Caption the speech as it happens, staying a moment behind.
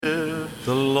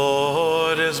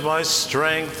is my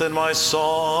strength and my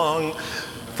song.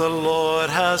 The Lord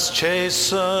has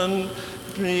chastened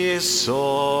me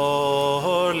sorely.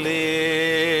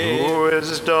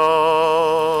 Wisdom.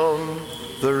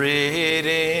 The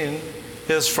reading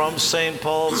is from St.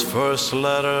 Paul's first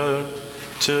letter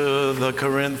to the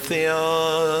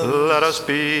Corinthians. Let us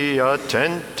be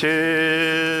attentive.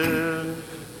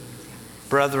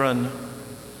 Brethren,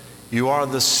 you are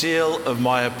the seal of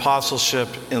my apostleship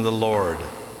in the Lord.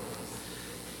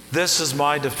 This is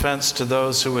my defense to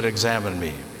those who would examine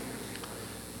me.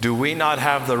 Do we not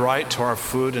have the right to our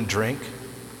food and drink?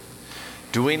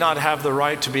 Do we not have the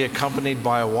right to be accompanied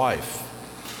by a wife,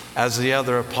 as the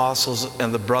other apostles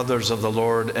and the brothers of the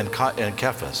Lord and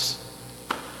Cephas?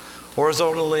 Or is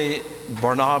only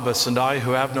Barnabas and I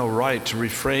who have no right to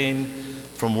refrain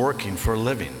from working for a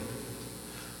living?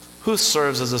 Who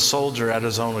serves as a soldier at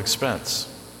his own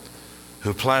expense?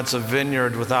 Who plants a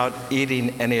vineyard without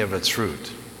eating any of its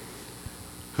fruit?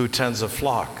 Who tends a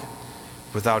flock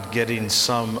without getting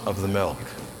some of the milk?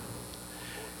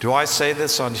 Do I say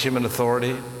this on human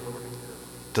authority?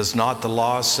 Does not the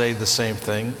law say the same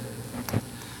thing?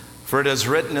 For it is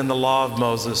written in the law of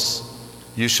Moses,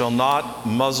 you shall not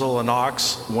muzzle an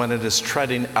ox when it is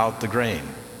treading out the grain.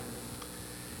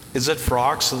 Is it for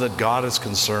oxen that God is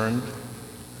concerned?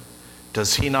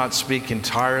 Does he not speak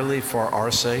entirely for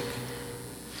our sake?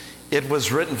 It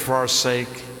was written for our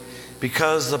sake,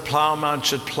 because the plowman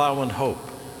should plow in hope,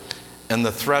 and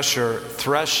the thresher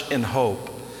thresh in hope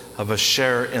of a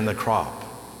share in the crop.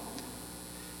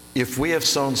 If we have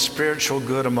sown spiritual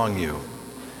good among you,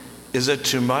 is it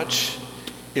too much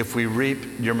if we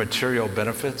reap your material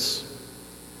benefits?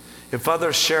 If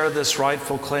others share this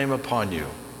rightful claim upon you,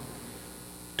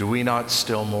 do we not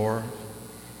still more?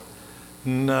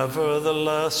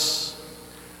 Nevertheless,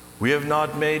 we have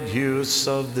not made use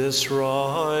of this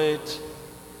right,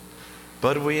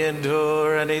 but we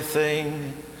endure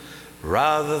anything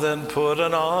rather than put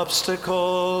an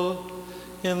obstacle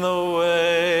in the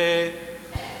way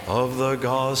of the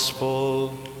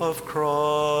gospel of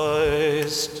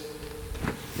Christ.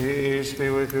 Peace be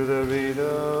with you, the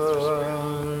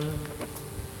reader.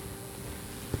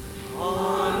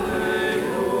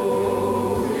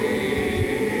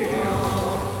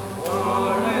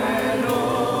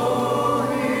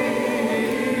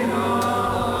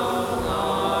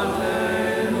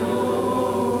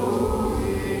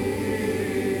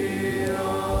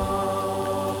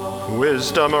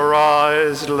 Wisdom,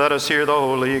 arise, let us hear the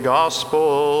holy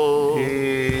gospel.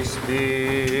 Peace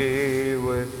be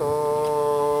with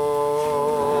all.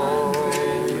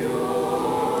 And with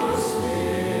your spirit.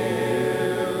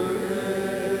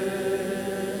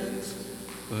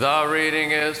 The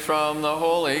reading is from the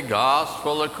Holy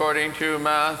Gospel according to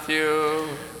Matthew.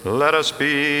 Let us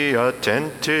be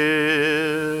attentive.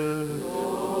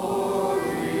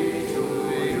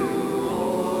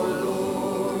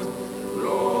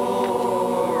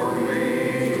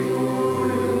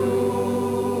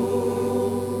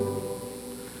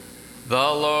 The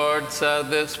Lord said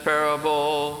this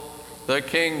parable, the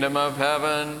kingdom of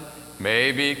heaven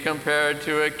may be compared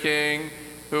to a king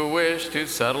who wished to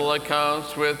settle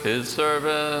accounts with his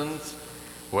servants.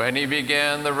 When he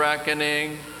began the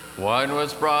reckoning, one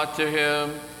was brought to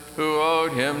him who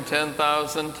owed him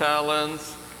 10,000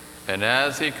 talents, and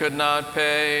as he could not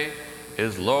pay,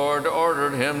 his Lord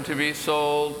ordered him to be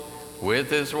sold with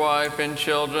his wife and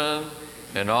children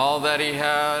and all that he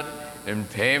had, and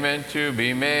payment to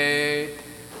be made.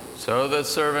 So the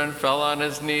servant fell on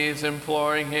his knees,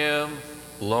 imploring him,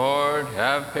 Lord,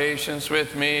 have patience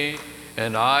with me,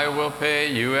 and I will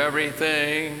pay you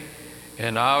everything.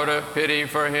 And out of pity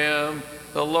for him,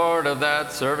 the Lord of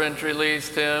that servant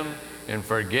released him and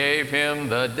forgave him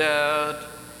the debt.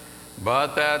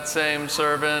 But that same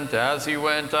servant, as he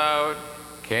went out,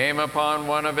 came upon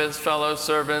one of his fellow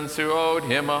servants who owed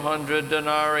him 100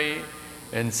 denarii,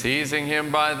 and seizing him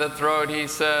by the throat, he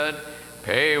said,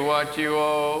 pay what you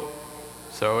owe.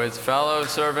 So his fellow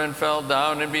servant fell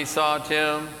down and besought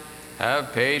him,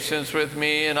 have patience with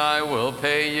me, and I will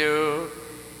pay you.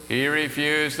 He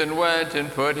refused and went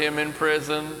and put him in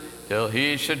prison till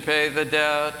he should pay the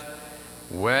debt.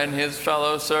 When his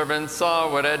fellow servants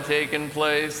saw what had taken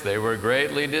place, they were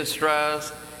greatly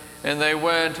distressed, and they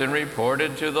went and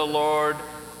reported to the Lord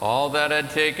all that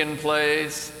had taken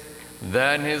place.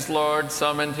 Then his Lord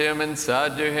summoned him and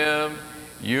said to him,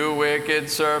 you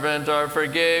wicked servant, I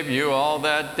forgave you all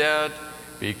that debt,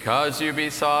 because you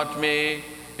besought me.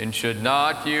 And should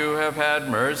not you have had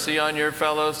mercy on your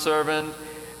fellow servant,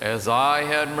 as I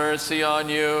had mercy on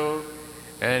you?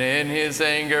 And in his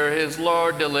anger his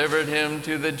Lord delivered him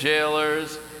to the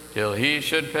jailers, till he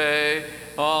should pay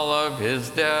all of his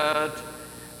debt.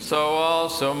 So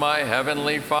also my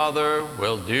heavenly Father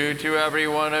will do to every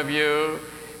one of you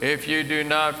if you do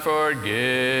not forgive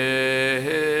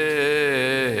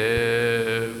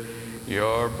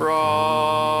your brother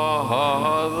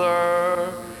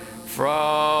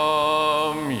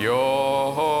from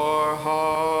your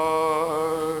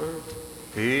heart.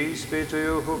 Peace be to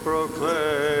you who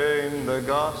proclaim the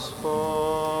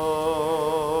gospel.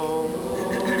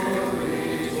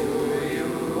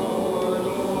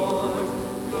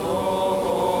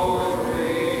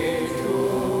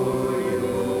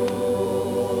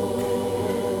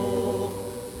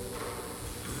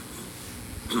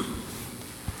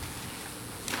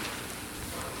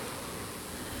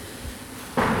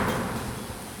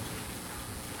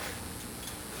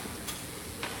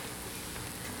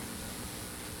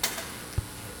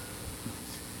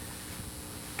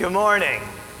 Good morning.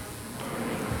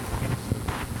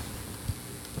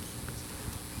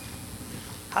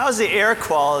 How's the air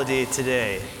quality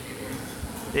today?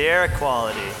 The air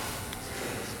quality.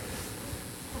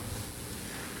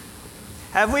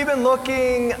 Have we been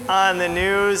looking on the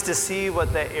news to see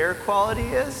what the air quality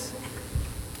is?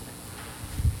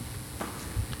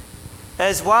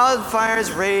 As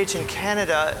wildfires rage in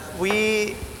Canada,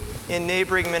 we in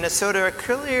neighboring Minnesota are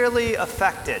clearly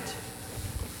affected.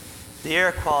 The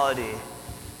air quality,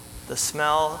 the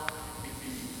smell,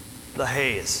 the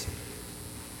haze.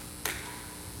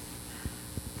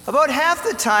 About half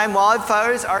the time,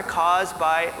 wildfires are caused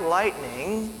by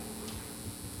lightning,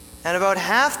 and about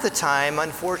half the time,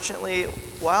 unfortunately,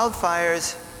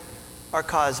 wildfires are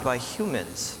caused by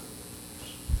humans.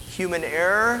 Human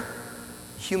error,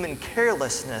 human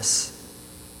carelessness.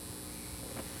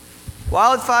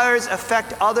 Wildfires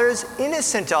affect others,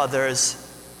 innocent others,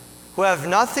 who have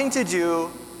nothing to do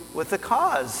with the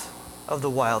cause of the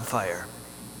wildfire.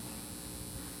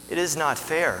 It is not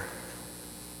fair.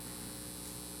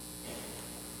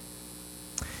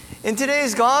 In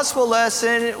today's gospel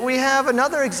lesson, we have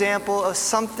another example of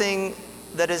something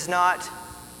that is not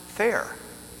fair.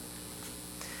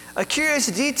 A curious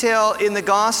detail in the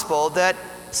gospel that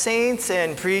saints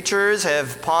and preachers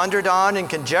have pondered on and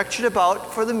conjectured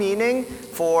about for the meaning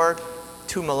for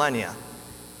 2 millennia.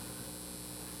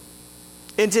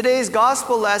 In today's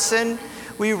gospel lesson,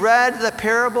 we read the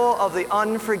parable of the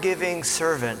unforgiving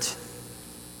servant.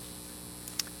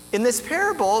 In this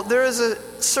parable, there is a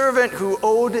servant who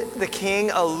owed the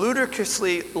king a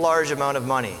ludicrously large amount of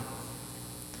money.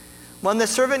 When the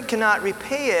servant cannot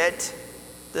repay it,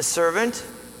 the servant,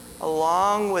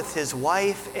 along with his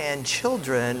wife and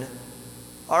children,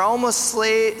 are almost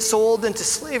sold into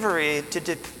slavery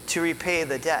to repay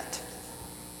the debt.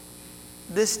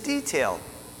 This detail,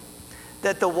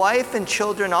 that the wife and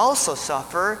children also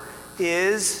suffer,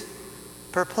 is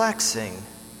perplexing.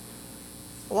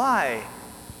 Why?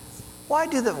 Why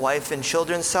do the wife and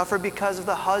children suffer because of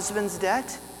the husband's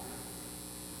debt?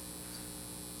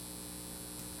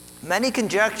 Many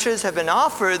conjectures have been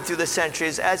offered through the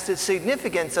centuries as to the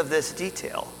significance of this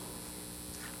detail.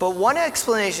 But one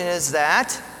explanation is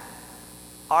that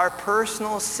our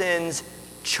personal sins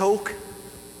choke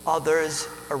others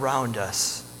around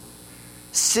us.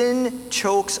 Sin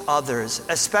chokes others,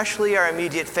 especially our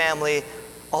immediate family,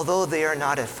 although they are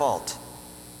not at fault.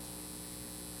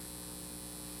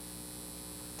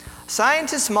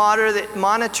 Scientists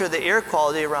monitor the air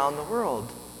quality around the world.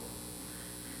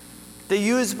 They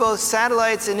use both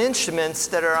satellites and instruments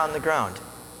that are on the ground.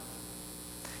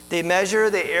 They measure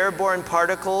the airborne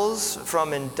particles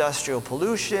from industrial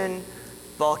pollution,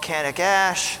 volcanic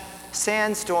ash,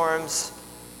 sandstorms,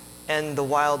 and the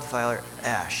wildfire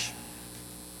ash.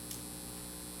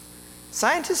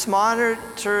 Scientists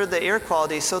monitor the air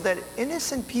quality so that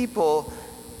innocent people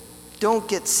don't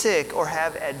get sick or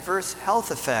have adverse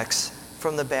health effects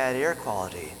from the bad air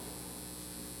quality.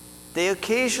 They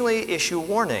occasionally issue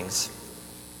warnings.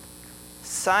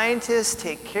 Scientists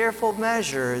take careful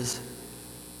measures,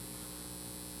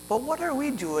 but what are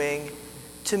we doing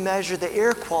to measure the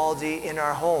air quality in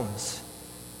our homes?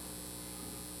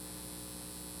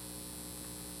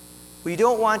 We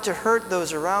don't want to hurt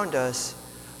those around us,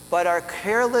 but our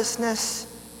carelessness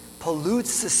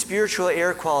pollutes the spiritual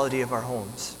air quality of our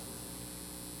homes.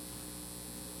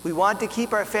 We want to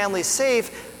keep our families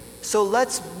safe, so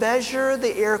let's measure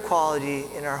the air quality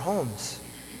in our homes.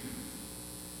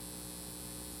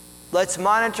 Let's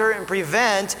monitor and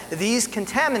prevent these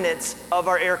contaminants of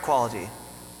our air quality: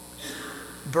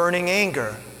 burning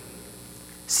anger,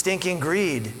 stinking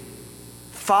greed,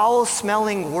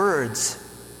 foul-smelling words,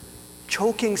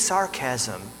 choking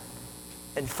sarcasm,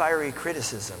 and fiery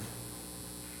criticism.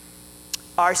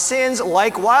 Our sins,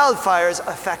 like wildfires,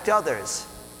 affect others.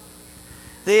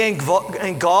 They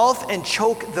engulf and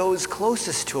choke those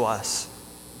closest to us,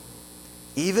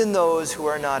 even those who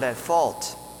are not at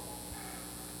fault.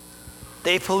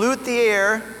 They pollute the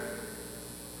air.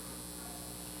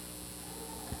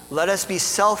 Let us be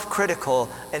self-critical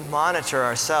and monitor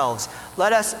ourselves.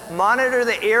 Let us monitor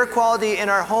the air quality in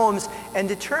our homes and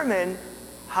determine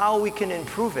how we can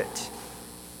improve it.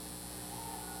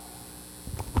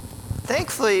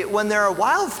 Thankfully, when there are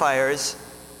wildfires,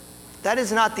 that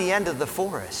is not the end of the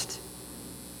forest.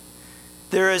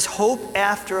 There is hope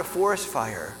after a forest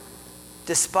fire,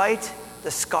 despite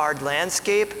the scarred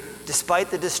landscape, despite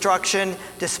the destruction,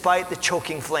 despite the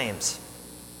choking flames.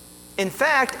 In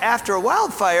fact, after a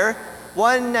wildfire,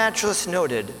 one naturalist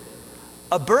noted,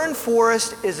 a burned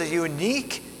forest is a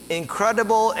unique,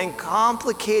 incredible, and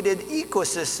complicated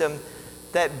ecosystem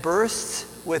that bursts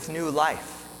with new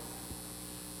life.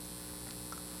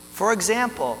 For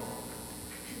example,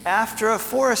 after a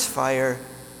forest fire,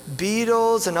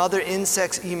 beetles and other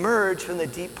insects emerge from the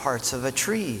deep parts of a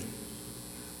tree.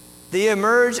 They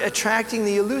emerge attracting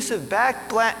the elusive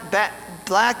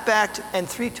black-backed and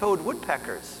three-toed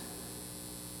woodpeckers.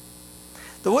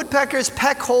 The woodpeckers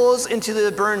peck holes into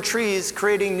the burned trees,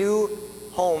 creating new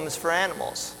homes for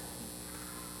animals.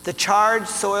 The charred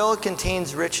soil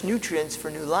contains rich nutrients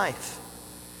for new life.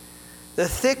 The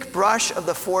thick brush of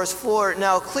the forest floor,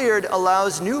 now cleared,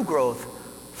 allows new growth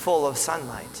full of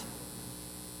sunlight.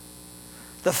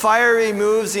 The fire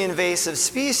removes the invasive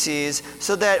species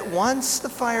so that once the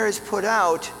fire is put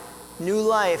out, new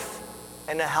life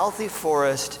and a healthy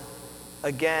forest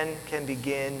again can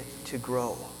begin to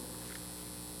grow.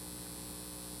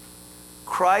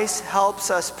 Christ helps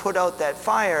us put out that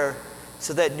fire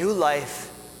so that new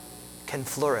life can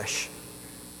flourish.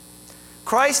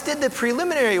 Christ did the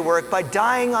preliminary work by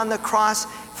dying on the cross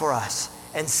for us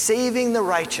and saving the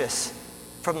righteous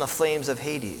from the flames of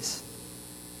Hades.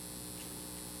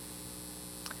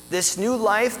 This new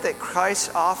life that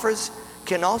Christ offers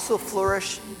can also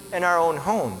flourish in our own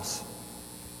homes.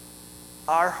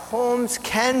 Our homes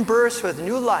can burst with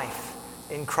new life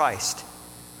in Christ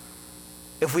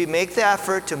if we make the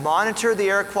effort to monitor the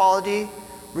air quality,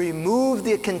 remove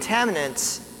the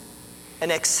contaminants,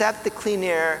 and accept the clean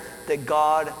air that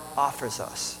God offers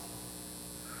us.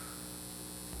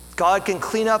 God can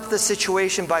clean up the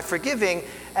situation by forgiving,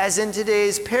 as in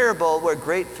today's parable where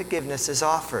great forgiveness is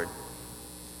offered.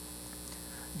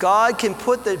 God can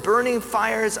put the burning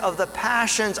fires of the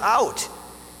passions out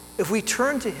if we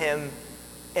turn to Him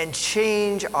and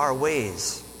change our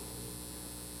ways.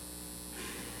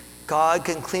 God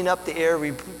can clean up the air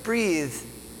we breathe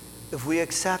if we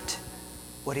accept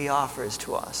what He offers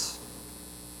to us.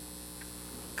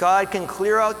 God can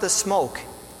clear out the smoke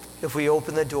if we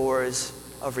open the doors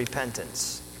of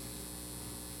repentance.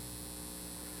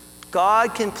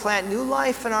 God can plant new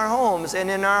life in our homes and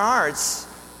in our hearts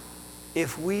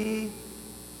if we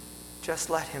just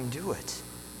let Him do it.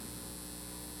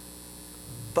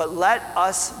 But let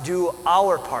us do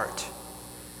our part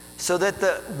so that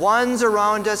the ones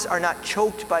around us are not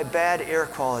choked by bad air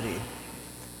quality.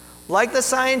 Like the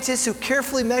scientists who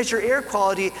carefully measure air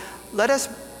quality, let us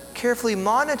carefully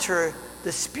monitor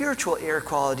the spiritual air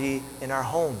quality in our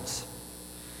homes.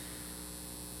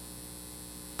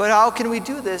 But how can we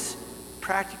do this,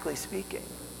 practically speaking?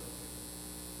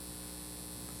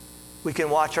 We can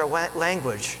watch our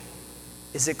language.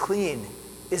 Is it clean?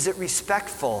 Is it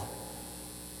respectful?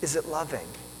 Is it loving?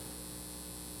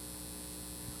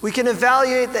 We can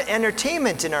evaluate the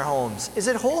entertainment in our homes. Is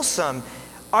it wholesome?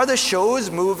 Are the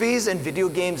shows, movies, and video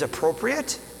games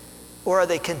appropriate? Or are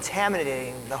they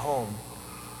contaminating the home?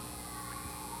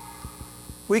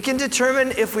 We can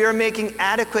determine if we are making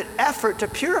adequate effort to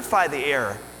purify the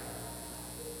air.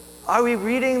 Are we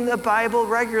reading the Bible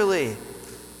regularly?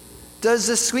 Does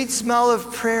the sweet smell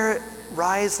of prayer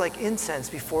rise like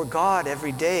incense before God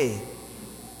every day?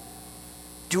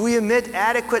 Do we emit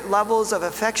adequate levels of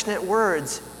affectionate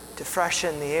words to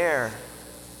freshen the air?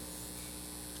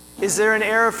 Is there an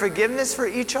air of forgiveness for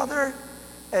each other,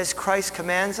 as Christ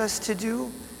commands us to do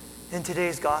in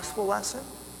today's gospel lesson?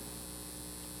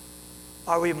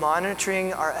 Are we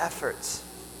monitoring our efforts?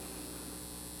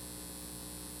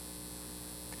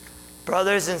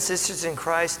 Brothers and sisters in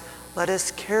Christ, let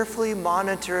us carefully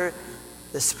monitor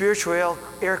the spiritual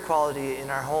air quality in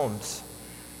our homes.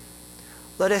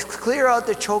 Let us clear out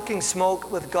the choking smoke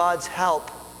with God's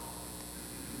help.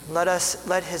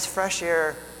 Let His fresh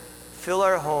air fill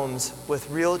our homes with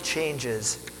real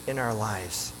changes in our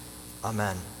lives.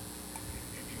 Amen.